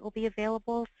PowerPoint will be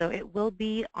available. So it will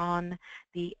be on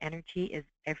the Energy is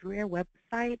Everywhere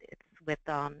website. It's with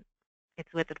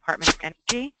the Department of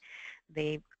Energy.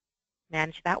 They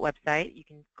manage that website. You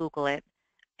can Google it,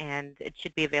 and it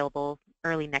should be available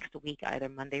early next week, either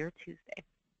Monday or Tuesday.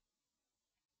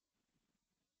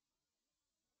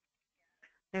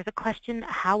 There's a question,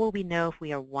 how will we know if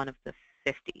we are one of the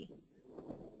 50?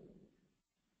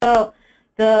 So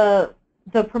the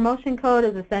promotion code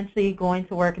is essentially going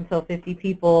to work until 50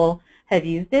 people have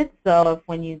used it. So if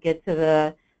when you get to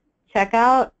the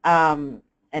checkout and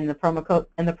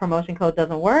the promotion code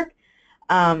doesn't work,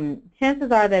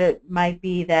 chances are that it might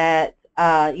be that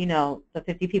the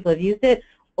 50 people have used it,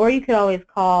 or you could always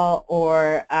call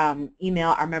or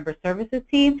email our member services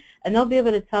team, and they'll be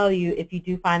able to tell you if you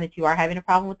do find that you are having a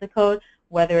problem with the code,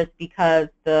 whether it's because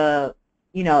the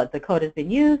code has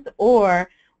been used, or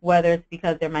whether it's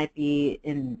because there might be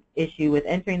an issue with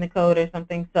entering the code or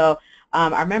something. So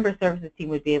our member services team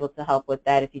would be able to help with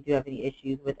that if you do have any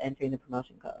issues with entering the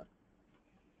promotion code.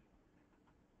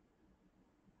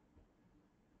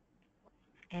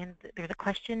 And there's a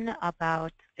question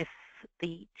about if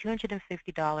the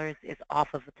 $250 is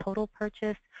off of a total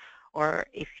purchase, or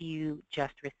if you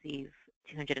just receive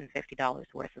 $250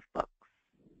 worth of books.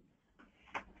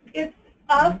 It's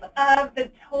off of the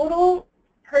total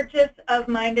purchase of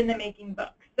Mind in the Making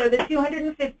books. So the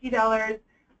 $250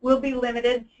 will be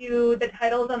limited to the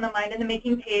titles on the Mind in the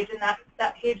Making page, and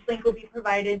that page link will be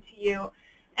provided to you.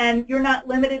 And you're not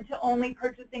limited to only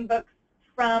purchasing books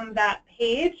from that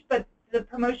page, but the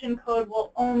promotion code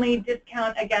will only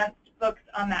discount against books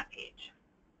on that page.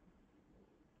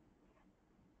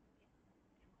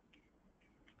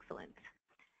 Excellent.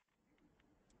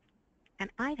 And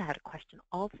I had a question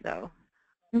also.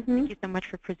 Mm-hmm. Thank you so much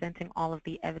for presenting all of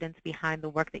the evidence behind the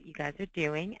work that you guys are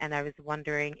doing. And I was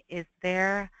wondering, is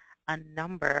there a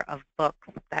number of books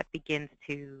that begins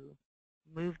to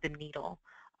move the needle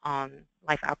on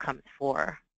life outcomes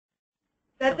for?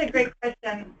 That's a great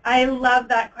question. I love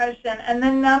that question. And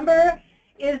the number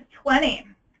is 20.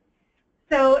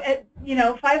 So,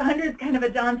 500 is kind of a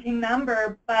daunting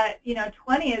number, but,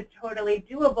 20 is totally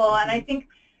doable. And I think,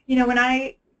 when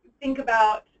I think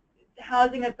about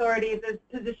housing authorities as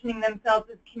positioning themselves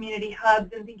as community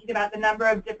hubs and thinking about the number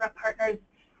of different partners,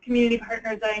 community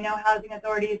partners that I know housing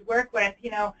authorities work with,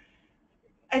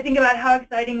 I think about how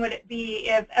exciting would it be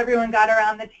if everyone got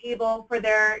around the table for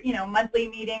their, monthly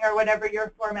meeting or whatever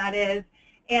your format is,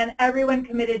 and everyone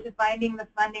committed to finding the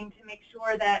funding to make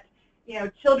sure that,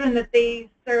 children that they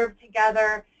serve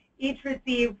together each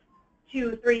receive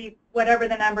 2, 3, whatever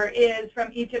the number is from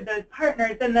each of those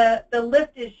partners, and the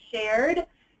lift is shared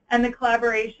and the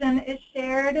collaboration is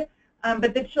shared,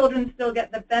 but the children still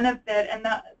get the benefit, and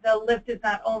the lift is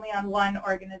not only on one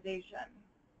organization.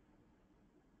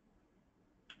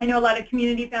 I know a lot of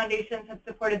community foundations have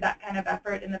supported that kind of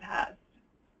effort in the past.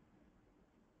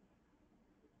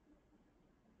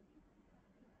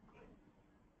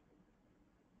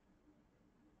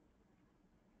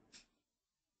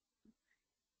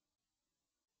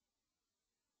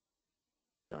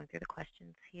 Going through the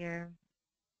questions here.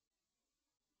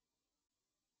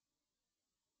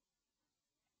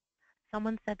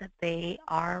 Someone said that they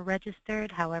are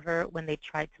registered. However, when they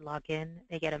tried to log in,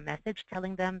 they get a message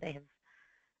telling them they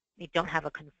don't have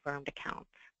a confirmed account,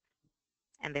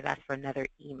 and they've asked for another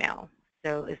email.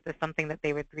 So is this something that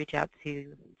they would reach out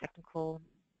to technical?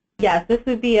 Yes, this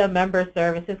would be a member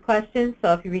services question.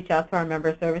 So if you reach out to our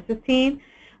member services team,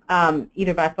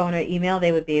 either by phone or email,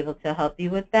 they would be able to help you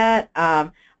with that.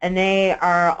 And they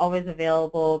are always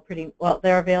available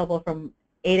they're available from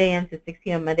 8 a.m. to 6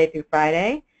 p.m. Monday through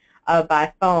Friday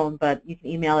by phone, but you can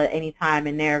email at any time,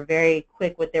 and they're very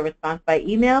quick with their response by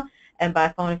email. And by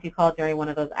phone, if you call during one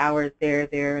of those hours, they're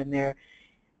there and they're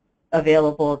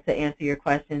available to answer your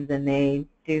questions, and they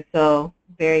do so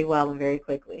very well and very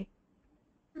quickly.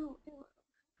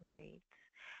 Great.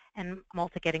 And I'm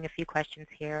also getting a few questions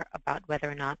here about whether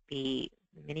or not the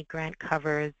mini grant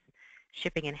covers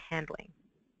shipping and handling.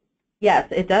 Yes,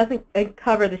 it does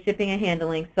cover the shipping and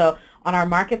handling. So on our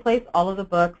marketplace, all of the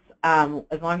books,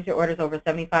 as long as your order is over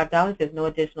 $75, there's no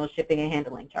additional shipping and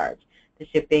handling charge. The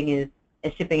shipping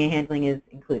and handling is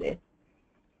included.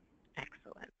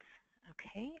 Excellent.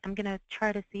 Okay, I'm going to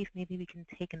try to see if maybe we can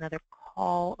take another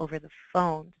call over the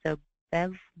phone. So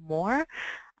Bev Moore,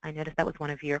 I noticed that was one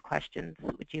of your questions.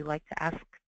 Would you like to ask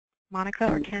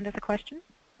Monica or Candace a question?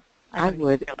 I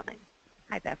would.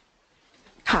 Hi, Bev.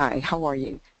 Hi, how are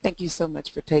you? Thank you so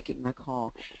much for taking my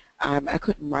call. I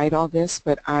couldn't write all this,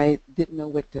 but I didn't know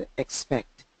what to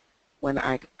expect when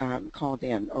I called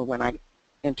in or when I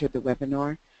entered the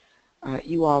webinar.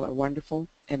 You all are wonderful,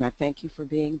 and I thank you for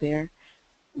being there.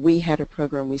 We had a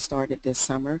program we started this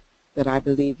summer that I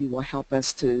believe you will help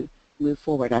us to move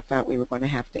forward. I thought we were going to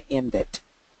have to end it.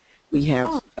 We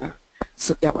have,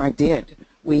 so yeah, I did.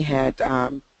 We had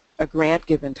a grant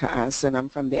given to us, and I'm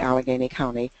from the Allegheny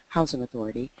County Housing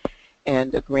Authority,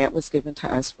 and a grant was given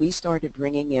to us. We started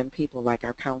bringing in people like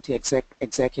our county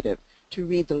executive to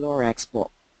read the Lorax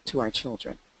book to our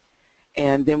children.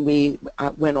 And then we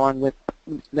went on with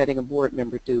letting a board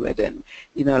member do it, and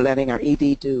letting our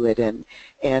ED do it,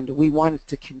 and we wanted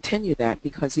to continue that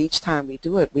because each time we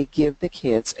do it, we give the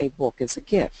kids a book as a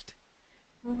gift.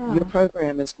 Your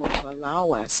program is going to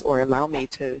allow us, or allow me,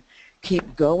 to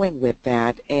keep going with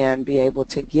that and be able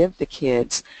to give the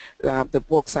kids the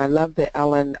books. I love the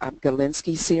Ellen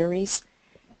Galinsky series,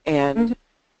 and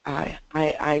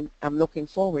I'm looking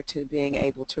forward to being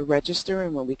able to register,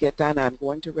 and when we get done, I'm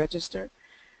going to register.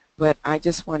 But I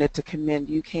just wanted to commend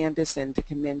you, Candace, and to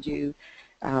commend you,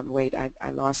 wait, I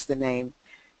lost the name.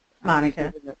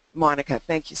 Monica. Monica,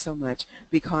 thank you so much,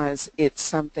 because it's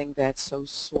something that's so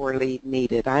sorely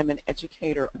needed. I'm an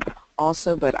educator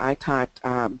also, but I taught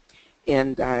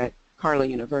in Carlow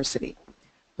University.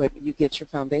 But you get your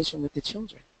foundation with the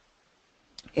children.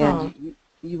 And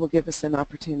you will give us an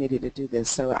opportunity to do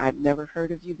this. So I've never heard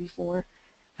of you before,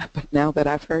 but now that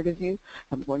I've heard of you,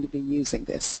 I'm going to be using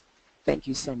this. Thank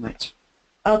you so much.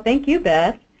 Oh, thank you,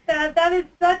 Beth.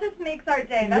 That just makes our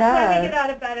day. That's why we get out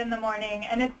of bed in the morning.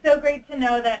 And it's so great to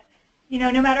know that,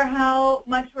 no matter how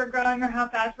much we're growing or how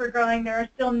fast we're growing, there are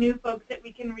still new folks that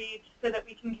we can reach so that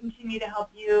we can continue to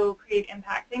help you create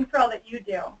impact. Thanks for all that you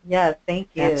do. Yes, thank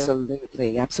you.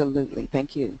 Absolutely, absolutely.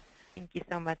 Thank you. Thank you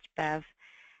so much, Bev.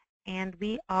 And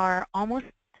we are almost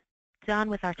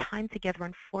done with our time together,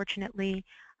 unfortunately.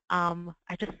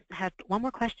 I just had one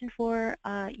more question for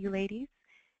you ladies.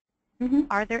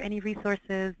 Are there any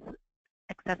resources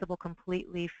accessible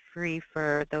completely free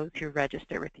for those who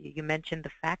register with you? You mentioned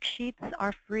the fact sheets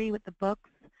are free with the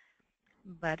books,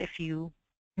 but if you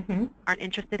aren't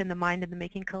interested in the Mind in the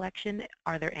Making collection,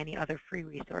 are there any other free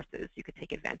resources you could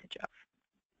take advantage of?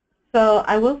 So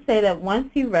I will say that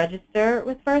once you register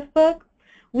with First Book,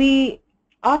 we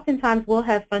oftentimes will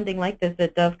have funding like this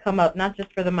that does come up, not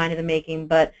just for the Mind in the Making,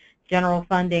 but general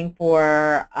funding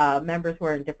for members who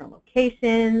are in different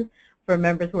locations, for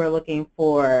members who are looking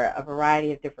for a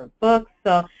variety of different books.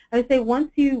 So I would say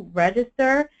once you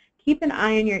register, keep an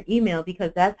eye on your email,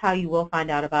 because that's how you will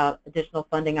find out about additional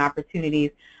funding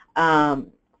opportunities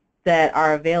that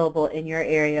are available in your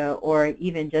area, or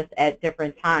even just at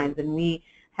different times. And we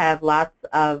have lots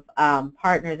of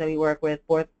partners that we work with,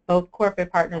 both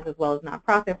corporate partners as well as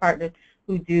nonprofit partners,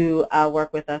 who do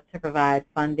work with us to provide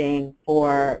funding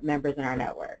for members in our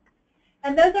network.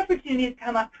 And those opportunities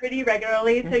come up pretty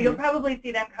regularly, so you'll probably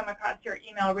see them come across your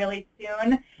email really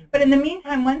soon. But in the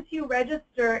meantime, once you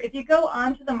register, if you go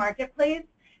onto the marketplace,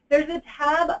 there's a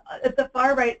tab at the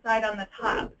far right side on the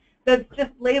top that's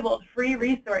just labeled free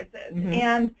resources.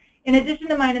 And in addition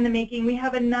to Mind in the Making, we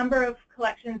have a number of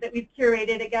collections that we've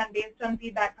curated, again, based on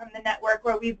feedback from the network,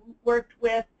 where we've worked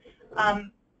with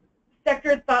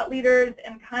sector thought leaders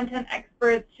and content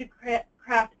experts to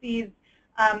craft these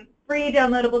free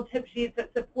downloadable tip sheets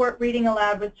that support reading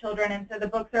aloud with children. And so the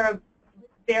books are of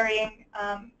varying,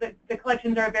 the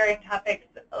collections are of varying topics,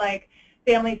 like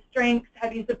family strengths, how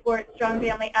do you support strong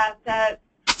family assets,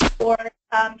 or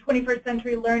 21st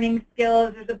century learning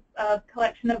skills. There's a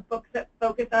collection of books that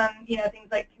focus on things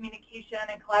like communication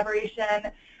and collaboration.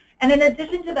 And in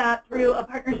addition to that, through a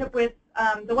partnership with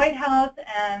the White House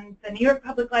and the New York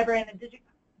Public Library and the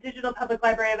Digital Public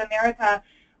Library of America,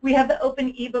 we have the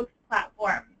Open eBooks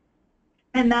platform.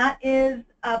 And that is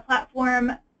a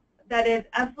platform that is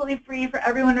absolutely free for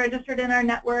everyone registered in our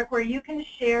network, where you can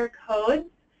share codes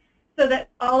so that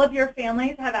all of your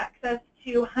families have access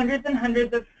to hundreds and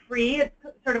hundreds of free, it's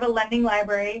sort of a lending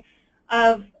library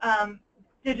of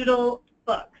digital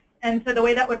books. And so the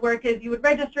way that would work is you would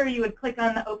register, you would click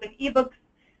on the Open eBooks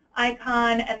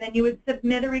icon, and then you would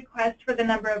submit a request for the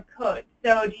number of codes.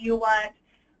 So do you want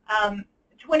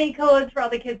 20 codes for all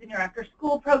the kids in your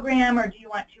after-school program, or do you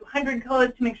want 200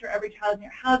 codes to make sure every child in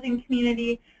your housing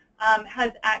community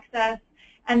has access?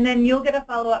 And then you'll get a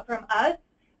follow-up from us,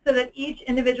 so that each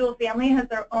individual family has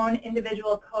their own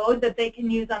individual code that they can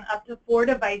use on up to 4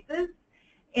 devices.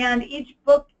 And each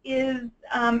book is,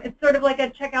 it's sort of like a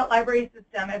checkout library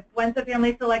system. If once a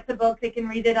family selects a book, they can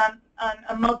read it on on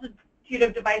a multitude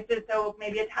of devices, so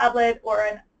maybe a tablet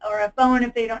or a phone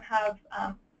if they don't have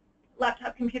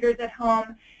laptop computers at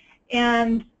home.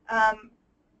 And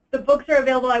the books are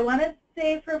available, I want to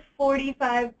say, for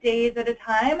 45 days at a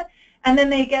time, and then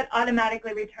they get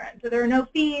automatically returned. So there are no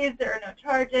fees, there are no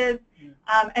charges,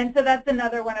 and so that's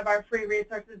another one of our free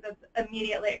resources that's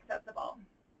immediately accessible.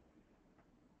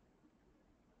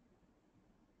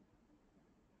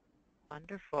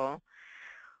 Wonderful.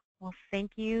 Well,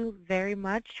 thank you very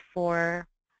much for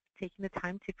taking the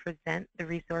time to present the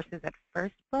resources at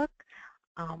First Book.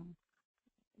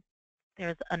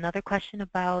 There's another question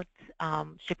about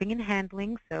shipping and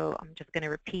handling, so I'm just going to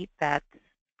repeat that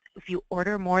if you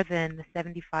order more than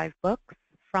 75 books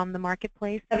from the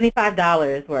marketplace,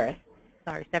 $75 worth.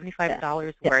 Sorry,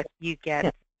 $75 worth, you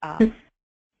get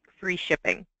free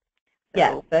shipping. So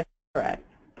yes, that's correct.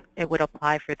 It would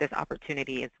apply for this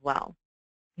opportunity as well.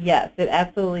 Yes, it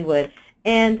absolutely would.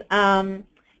 And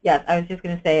yes, I was just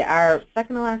going to say our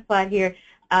second to last slide here.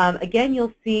 Again,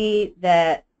 you'll see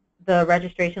that the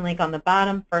registration link on the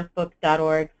bottom,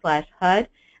 firstbook.org/HUD,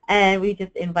 and we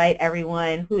just invite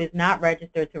everyone who is not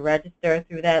registered to register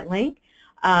through that link,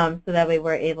 so that way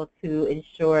we're able to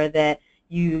ensure that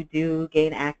you do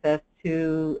gain access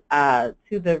to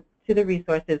the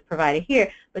resources provided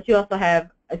here. But you also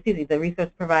have, the resource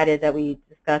provided that we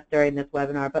discussed during this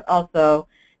webinar, but also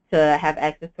to have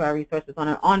access to our resources on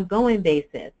an ongoing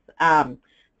basis to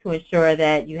ensure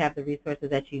that you have the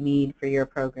resources that you need for your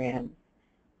programs.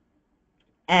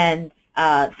 And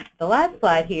the last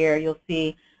slide here, you'll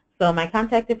see, so my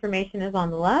contact information is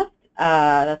on the left.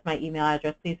 That's my email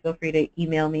address. Please feel free to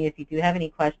email me if you do have any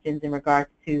questions in regards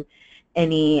to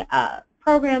any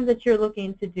programs that you're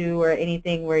looking to do or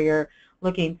anything where you're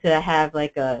looking to have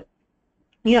like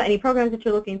any programs that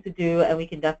you're looking to do, and we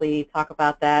can definitely talk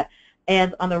about that.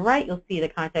 And on the right, you'll see the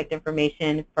contact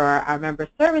information for our member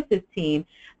services team,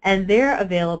 and they're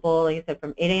available, like I said,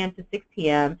 from 8 a.m. to 6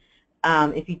 p.m.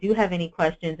 If you do have any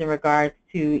questions in regards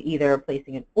to either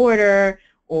placing an order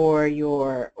or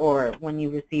when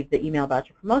you receive the email about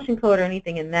your promotion code or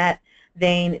anything in that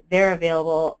vein, they're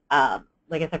available,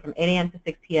 like I said, from 8 a.m. to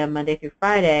 6 p.m. Monday through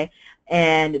Friday,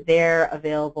 and they're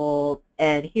available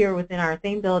and here within our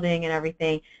same building and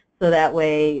everything, so that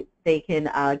way they can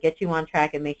get you on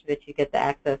track and make sure that you get the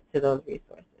access to those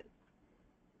resources.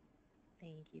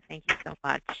 Thank you so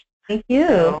much. Thank you.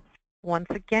 So, once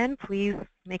again, please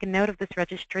make a note of this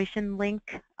registration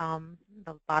link,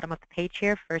 the bottom of the page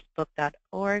here,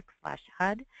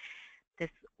 firstbook.org/HUD. This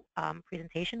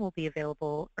presentation will be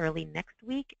available early next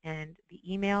week, and the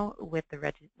email with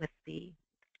the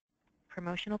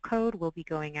promotional code will be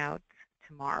going out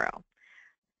tomorrow.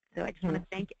 So I just want to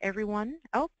thank everyone.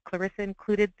 Oh, Clarissa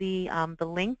included the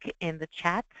link in the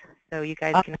chat, so you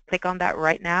guys can click on that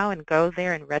right now and go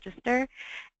there and register.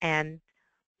 And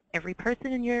every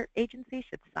person in your agency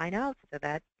should sign up so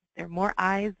that there are more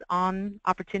eyes on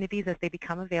opportunities as they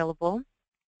become available.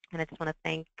 And I just want to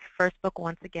thank First Book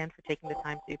once again for taking the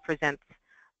time to present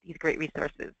these great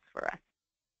resources for us.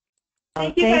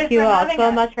 Thank you all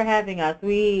so much for having us.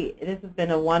 This has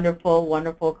been a wonderful,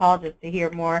 wonderful call just to hear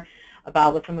more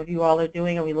about what some of you all are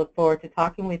doing, and we look forward to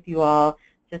talking with you all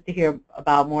just to hear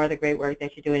about more of the great work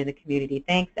that you're doing in the community.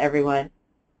 Thanks, everyone.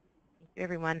 Thank you,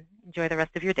 everyone. Enjoy the rest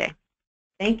of your day.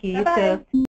 Thank you. You too.